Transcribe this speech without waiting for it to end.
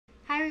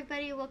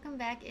everybody, welcome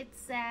back. It's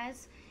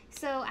Saz.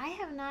 So I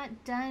have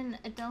not done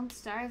a Don't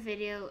Starve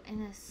video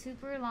in a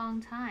super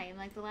long time.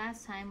 Like the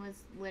last time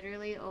was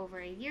literally over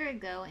a year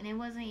ago, and it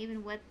wasn't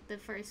even with the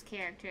first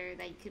character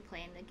that you could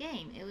play in the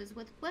game. It was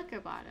with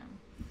Wickerbottom.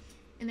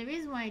 And the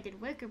reason why I did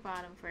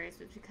Wickerbottom first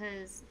was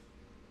because,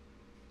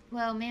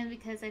 well, mainly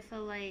because I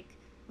feel like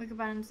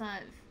Wickerbottom's not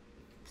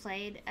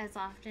played as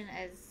often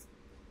as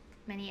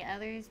many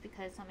others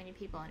because so many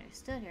people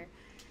understood her.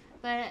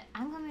 But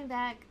I'm coming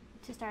back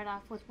to start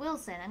off with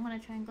Wilson. I'm going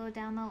to try and go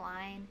down the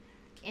line,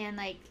 and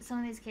like some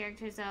of these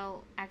characters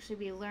I'll actually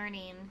be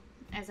learning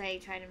as I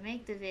try to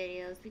make the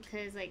videos,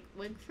 because like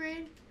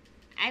Wigfrid,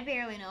 I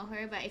barely know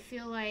her, but I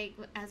feel like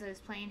as I was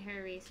playing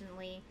her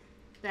recently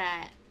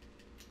that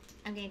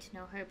I'm getting to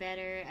know her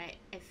better.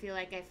 I feel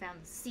like I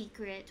found the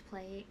secret to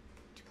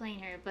playing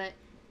her. But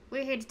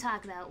we're here to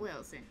talk about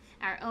Wilson,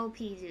 our OP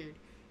dude,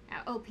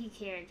 our OP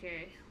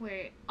character,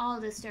 where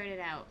all this started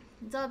out.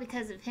 It's all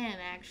because of him,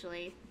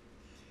 actually.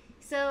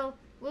 So,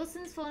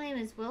 Wilson's full name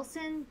is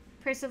Wilson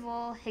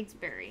Percival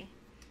Higsbury.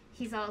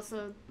 He's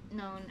also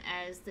known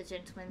as the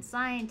Gentleman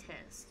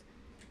Scientist,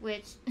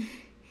 which,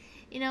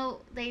 you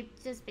know, they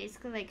just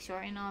basically like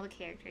shorten all the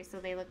characters so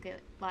they look a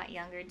lot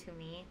younger to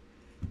me.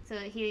 So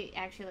he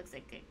actually looks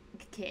like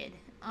a kid.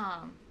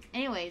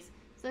 Anyways,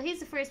 so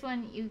he's the first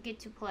one you get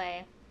to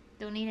play.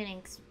 Don't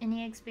need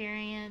any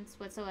experience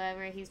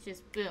whatsoever. He's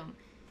just, boom.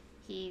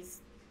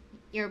 He's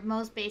your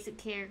most basic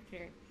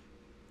character.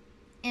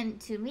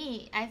 And to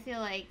me, I feel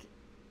like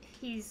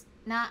he's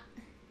not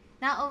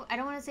I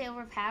don't want to say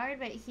overpowered,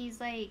 but he's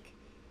like,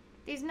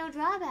 there's no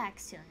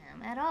drawbacks to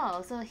him at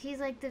all. So he's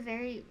like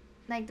the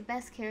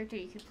best character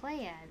you could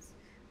play as,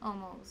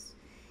 almost.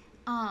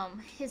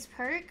 His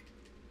perk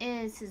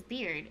is his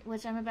beard,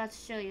 which I'm about to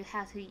show you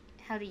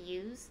how to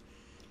use.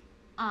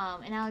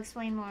 And I'll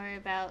explain more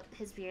about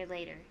his beard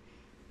later.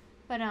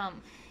 But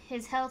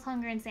his health,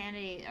 hunger, and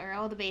sanity are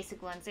all the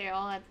basic ones. They're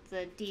all at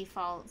the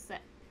default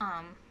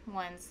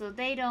ones, so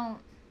they don't,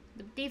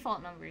 the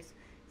default numbers,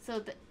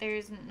 so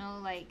there's no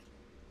like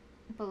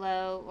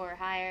below or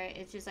higher.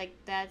 It's just like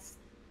that's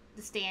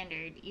the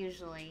standard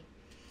usually.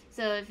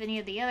 So if any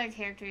of the other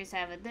characters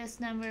have this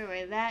number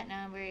or that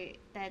number,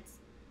 that's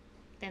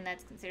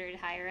considered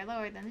higher or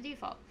lower than the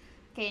default.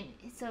 Okay,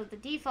 so the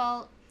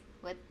default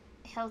with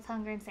health,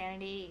 hunger, and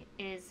sanity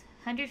is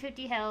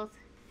 150 health,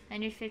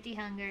 150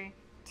 hunger,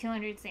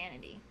 200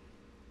 sanity.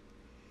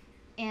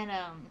 And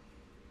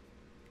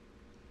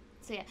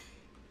so yeah,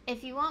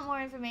 if you want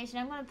more information,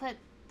 I'm going to put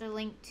the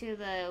link to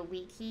the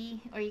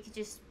wiki, or you could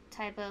just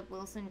type up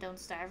Wilson Don't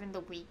Starve, and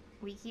the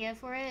wiki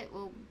for it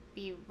will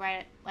be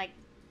right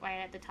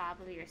at the top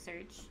of your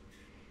search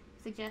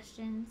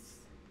suggestions.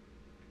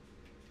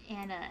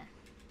 And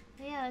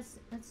yeah,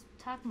 let's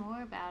talk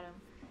more about him.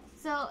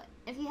 So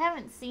if you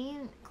haven't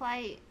seen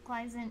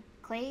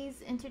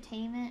Clay's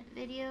entertainment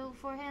video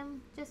for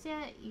him just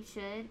yet, you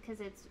should,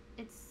 because it's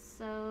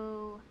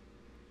so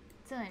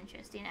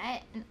interesting.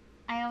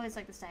 I always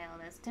like the style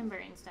of this, Tim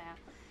Burton style.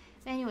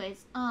 But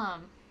anyways,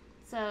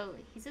 so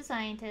he's a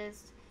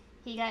scientist.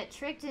 He got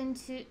tricked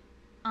into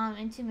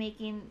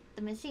making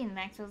the machine,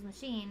 Maxwell's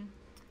machine,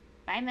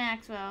 by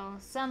Maxwell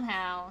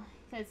somehow,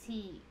 because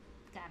he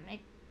got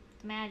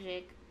the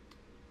magic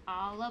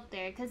all up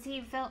there, because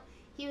he felt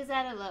he was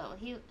at a low.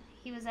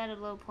 He was at a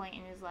low point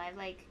in his life.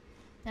 Like,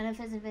 none of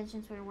his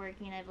inventions were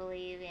working, I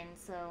believe, and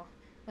so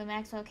when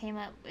Maxwell came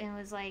up and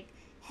was like,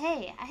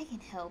 hey, I can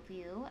help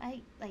you.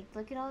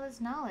 Look at all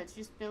this knowledge.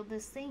 Just build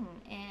this thing,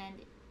 and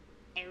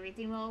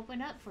everything will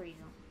open up for you.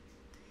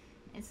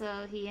 And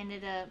so he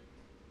ended up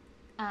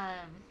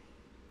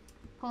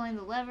pulling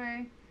the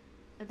lever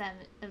of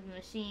the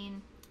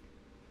machine,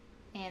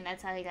 and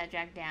that's how he got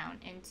dragged down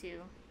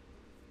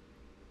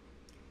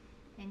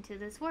into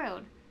this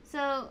world.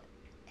 So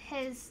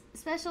his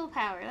special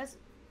power is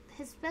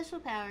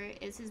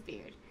his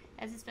beard.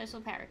 That's his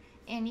special power,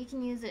 and you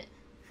can use it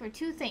for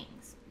two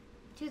things,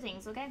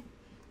 okay?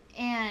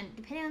 And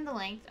depending on the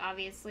length,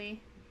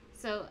 obviously.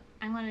 So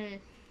I'm going to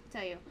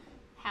tell you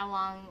how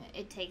long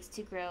it takes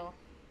to grow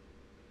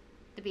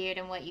the beard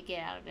and what you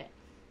get out of it.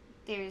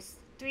 There's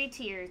 3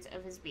 tiers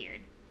of his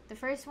beard. The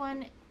first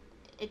one,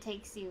 it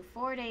takes you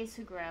 4 days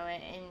to grow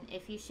it, and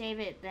if you shave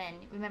it, then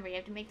remember you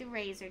have to make the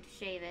razor to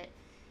shave it.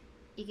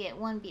 You get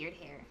 1 beard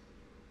hair.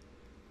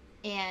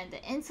 And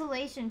the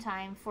insulation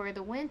time for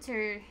the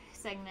winter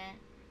segment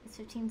is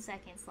 15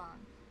 seconds long.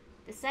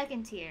 The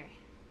second tier,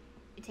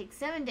 it takes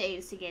 7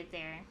 days to get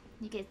there.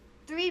 You get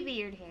 3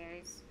 beard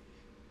hairs,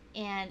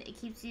 and it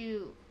keeps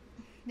you,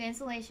 the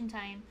insulation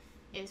time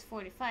is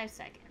 45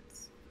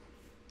 seconds.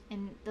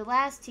 And the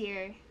last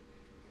tier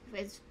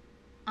is,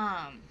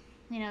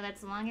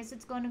 that's the longest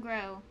it's going to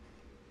grow.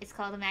 It's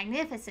called a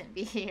magnificent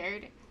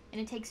beard, and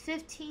it takes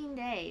 15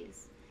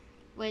 days,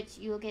 which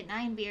you will get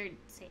 9 beard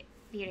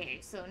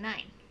hairs. So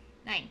 9.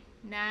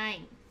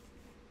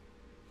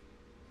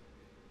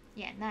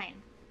 Yeah, 9.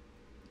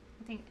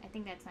 I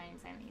think that's 9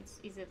 and 7. It's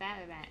either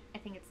that or that. I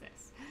think it's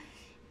this.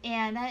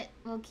 And that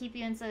will keep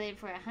you insulated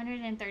for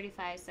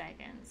 135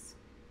 seconds.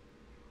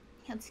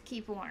 Helps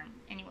keep warm,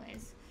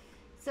 anyways.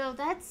 So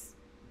that's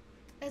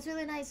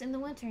really nice in the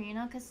winter, you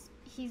know, because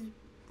he's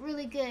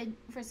really good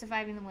for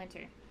surviving the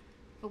winter.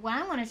 But what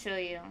I want to show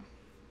you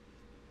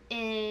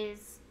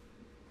is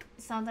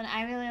something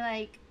I really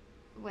like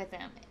with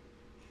him.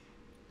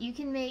 You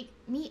can make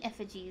meat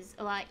effigies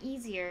a lot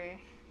easier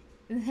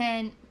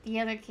than the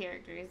other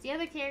characters. The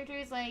other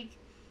characters, like,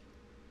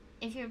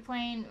 if you're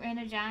playing Reign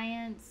of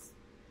Giants,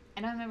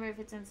 I don't remember if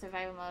it's in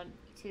survival mode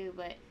too,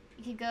 but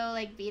you could go,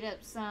 like, beat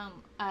up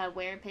some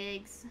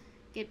werepigs,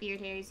 get beard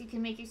hairs. You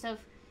can make yourself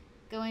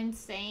go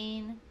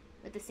insane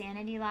with the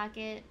sanity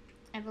locket,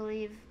 I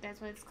believe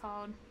that's what it's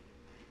called.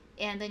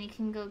 And then you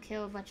can go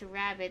kill a bunch of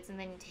rabbits and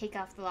then take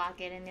off the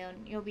locket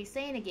and you'll be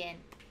sane again.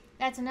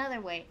 That's another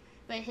way.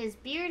 But his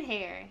beard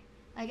hair,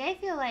 like, I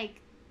feel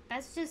like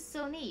that's just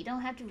so neat. You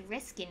don't have to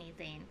risk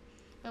anything.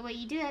 But what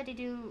you do have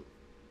to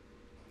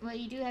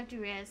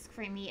risk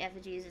for meat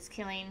effigies is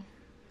killing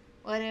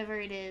whatever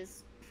it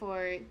is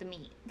for the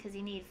meat, because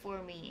you need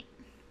 4 meat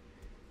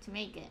to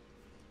make it.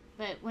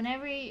 But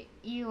whenever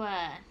you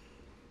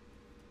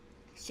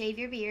shave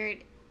your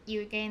beard,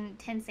 you gain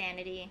 10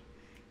 sanity,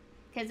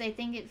 because I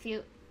think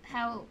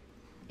how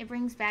it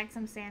brings back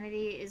some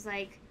sanity is,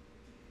 like,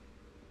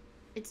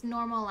 it's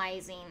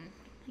normalizing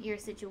your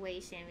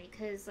situation,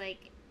 because,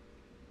 like,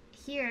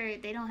 here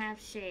they don't have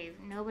to shave.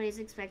 Nobody's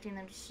expecting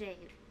them to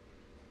shave,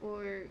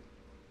 or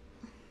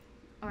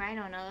I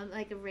don't know,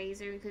 like a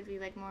razor could be,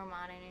 like, more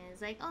modern, and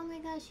it's like, oh my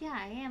gosh, yeah,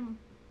 I am,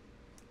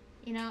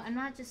 you know, I'm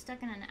not just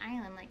stuck on an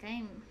island, like,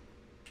 I'm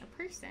a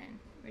person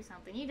or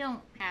something. You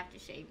don't have to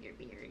shave your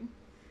beard.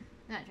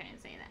 I'm not trying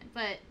to say that,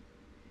 but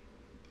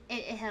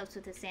it helps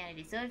with the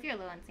sanity. So if you're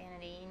low on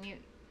sanity and you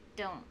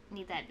don't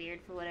need that beard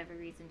for whatever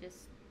reason,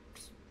 just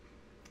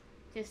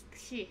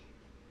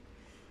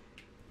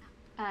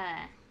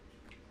yeah,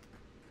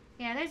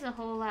 there's a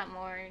whole lot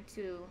more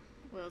to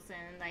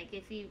Wilson. Like,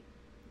 if you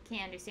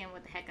can't understand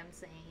what the heck I'm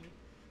saying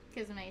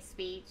because of my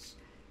speech,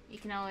 you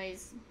can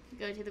always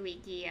go to the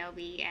wiki. I'll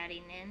be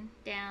adding in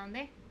down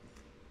there.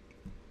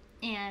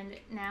 And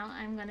now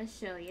I'm going to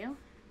show you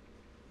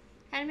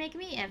how to make a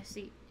meat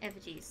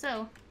effigy.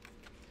 So,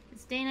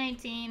 it's day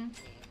 19.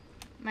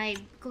 My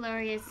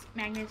glorious,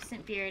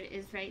 magnificent beard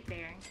is right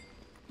there.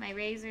 My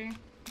razor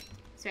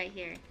is right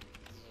here.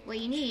 What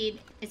you need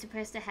is to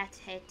press the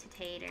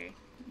hatator.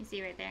 You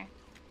see right there?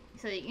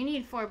 So you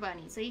need 4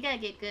 bunnies. So you gotta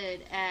get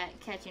good at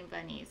catching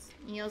bunnies.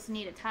 You also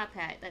need a top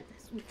hat that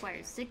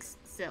requires 6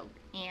 silk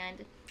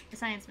and a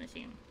science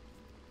machine.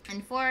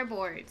 And 4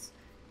 boards.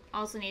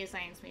 Also need a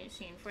science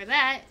machine for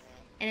that.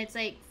 And it's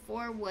like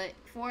 4 wood,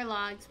 4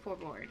 logs per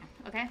board.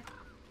 Okay?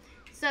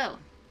 So,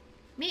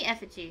 meat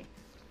effigy.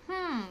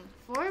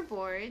 4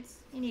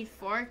 boards. You need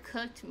 4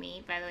 cooked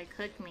meat. By the way,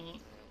 cooked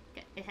meat.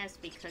 It has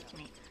to be cooked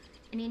meat.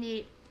 And you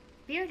need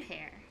beard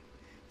hair.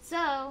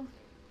 So,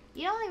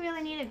 you only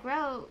really need to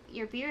grow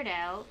your beard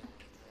out.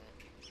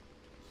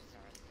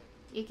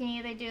 You can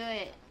either do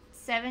it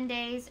 7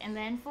 days and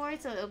then 4,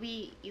 so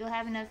you'll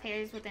have enough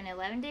hairs within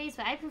 11 days.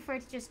 But I prefer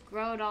to just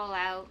grow it all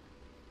out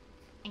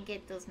and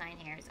get those 9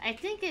 hairs. I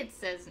think it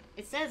says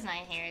 9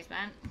 hairs, but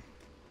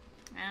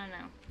I don't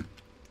know.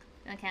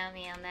 Don't count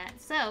me on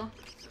that. So, oh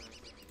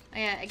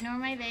yeah, ignore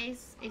my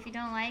base if you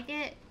don't like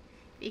it,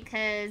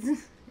 because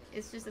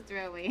it's just a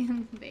throwaway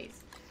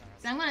base.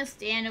 So I'm gonna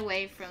stand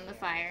away from the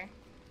fire.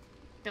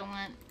 Don't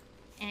want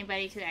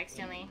anybody to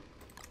accidentally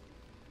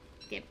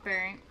get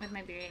burnt with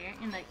my beard hair.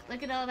 And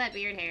look at all that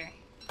beard hair.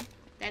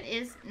 That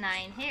is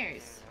 9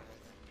 hairs.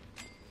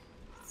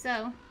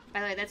 So,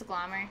 by the way, that's a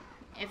glommer.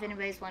 If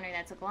anybody's wondering,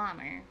 that's a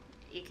glommer.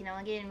 You can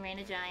only get in Reign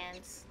of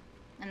Giants.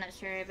 I'm not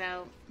sure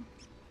about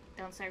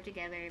Don't Starve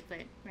Together, but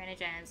Reign of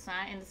Giants.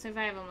 Not in the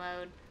survival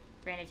mode,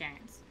 Reign of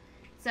Giants.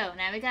 So,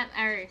 now we got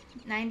our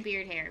 9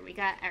 beard hair. We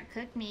got our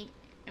cooked meat,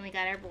 and we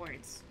got our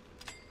boards.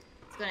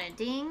 It's gonna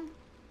ding.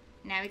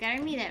 Now we got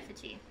our meat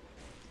effigy.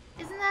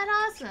 Isn't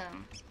that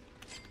awesome?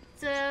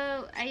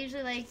 So, I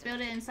usually like to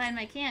build it inside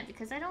my camp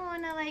because I don't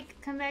want to, like,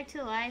 come back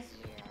to life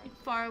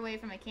far away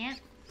from a camp.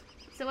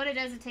 So what it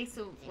does, it takes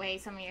away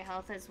some of your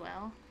health as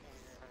well.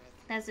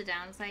 That's the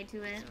downside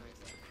to it.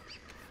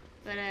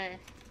 But, yeah,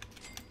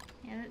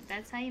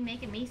 that's how you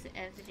make a meat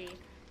effigy.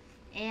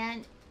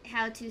 And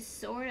how to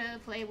sorta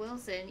play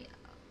Wilson.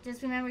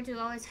 Just remember to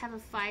always have a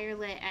fire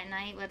lit at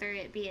night, whether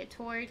it be a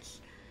torch,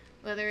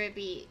 whether it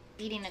be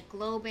eating a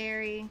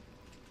glowberry,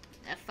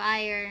 a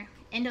fire.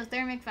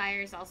 Endothermic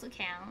fires also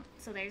count,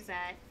 so there's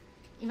that.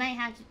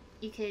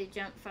 You could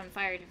jump from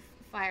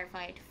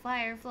firefly to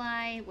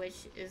firefly, which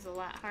is a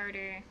lot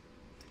harder.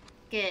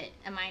 Get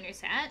a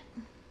miner's hat,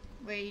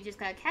 where you just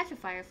gotta catch a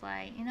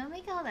firefly, you know,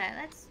 make all that.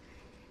 That's,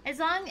 as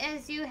long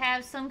as you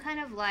have some kind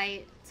of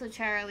light so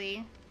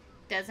Charlie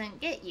doesn't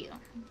get you.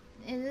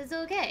 It is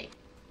okay.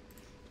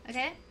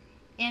 Okay?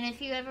 And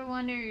if you ever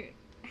wonder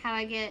how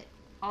I get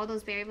all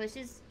those berry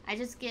bushes, I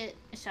just get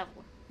a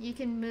shovel. You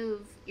can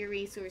move your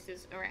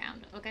resources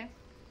around, okay?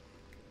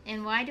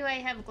 And why do I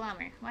have a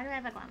glommer? Why do I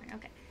have a glommer?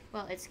 Okay.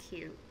 Well, it's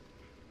cute.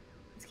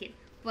 It's cute.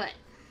 But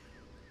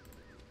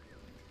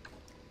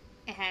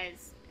it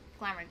has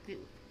glommer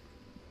goop.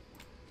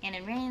 And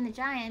in Rain the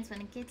Giants,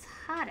 when it gets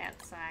hot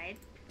outside,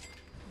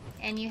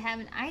 and you have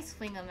an ice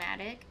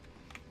flingomatic,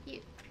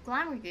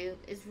 Glamour Goop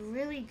is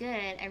really good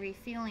at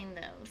refueling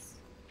those.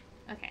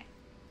 Okay.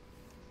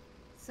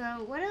 So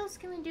what else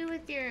can we do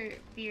with your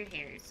beard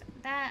hairs?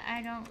 That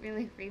I don't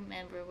really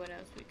remember what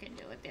else we can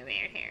do with the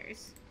beard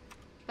hairs.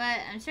 But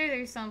I'm sure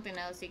there's something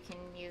else you can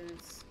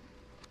use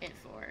it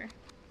for.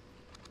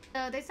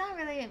 So there's not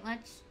really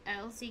much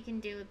else you can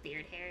do with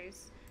beard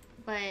hairs.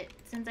 But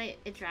since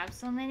it dropped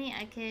so many,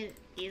 I could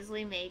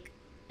easily make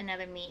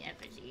another meat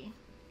effigy.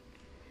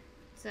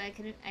 So I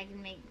can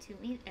make 2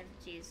 meat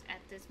effigies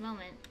at this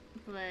moment,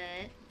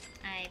 but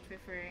I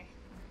prefer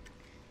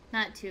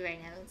not to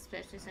right now,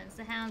 especially since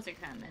the hounds are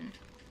coming.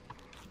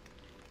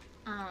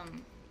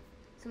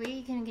 So where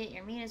you can get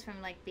your meat is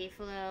from like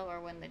Beefalo or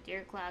when the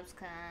deer clops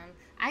come.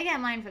 I got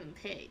mine from the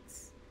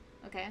pigs.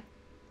 Okay,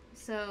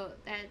 so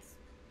that's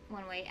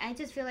one way. I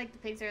just feel like the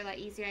pigs are a lot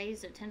easier. I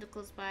used a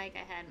tentacle spike.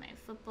 I had my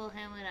football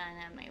helmet on. I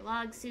had my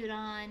log suit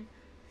on.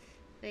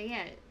 But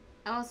yeah,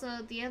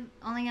 also the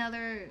only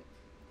other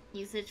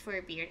usage for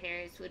beard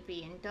hairs would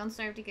be in Don't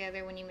Starve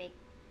Together when you make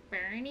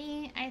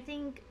Bernie, I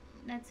think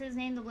that's his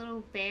name, the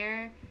little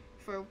bear,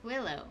 for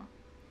Willow.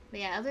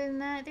 But yeah, other than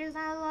that, there's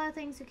not a lot of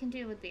things you can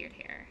do with beard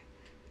hair.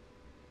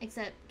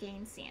 Except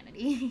gain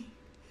sanity.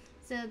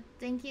 So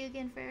thank you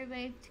again for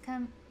everybody to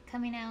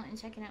coming out and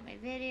checking out my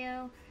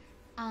video.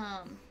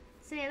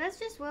 So yeah, that's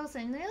just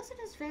Wilson. Wilson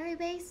is very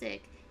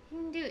basic. He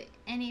can do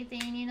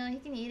anything, you know, he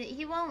can eat it.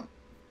 He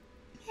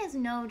has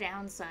no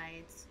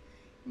downsides.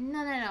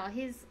 None at all.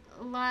 He's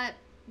a lot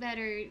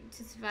better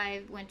to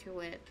survive winter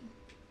with,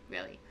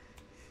 really.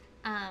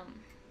 Yeah,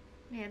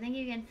 thank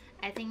you again.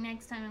 I think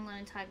next time I'm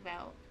going to talk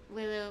about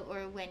Willow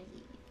or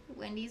Wendy.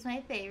 Wendy's my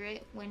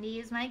favorite. Wendy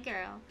is my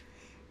girl.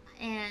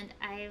 And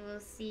I will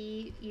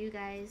see you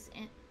guys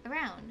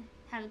around.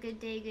 Have a good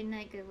day, good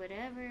night, good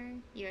whatever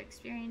you're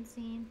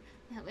experiencing.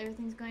 I hope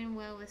everything's going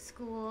well with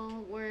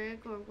school,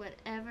 work, or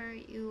whatever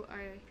you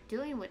are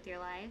doing with your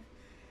life.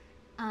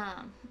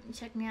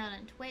 Check me out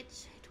on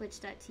Twitch,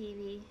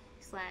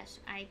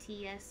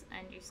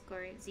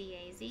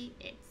 twitch.tv/ITS_ZAZ.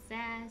 It's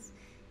Zaz.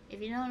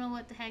 If you don't know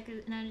what the heck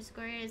an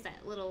underscore is,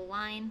 that little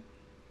line,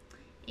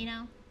 you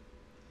know.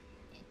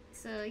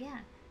 So yeah,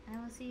 I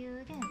will see you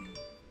again.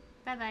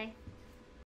 Bye bye.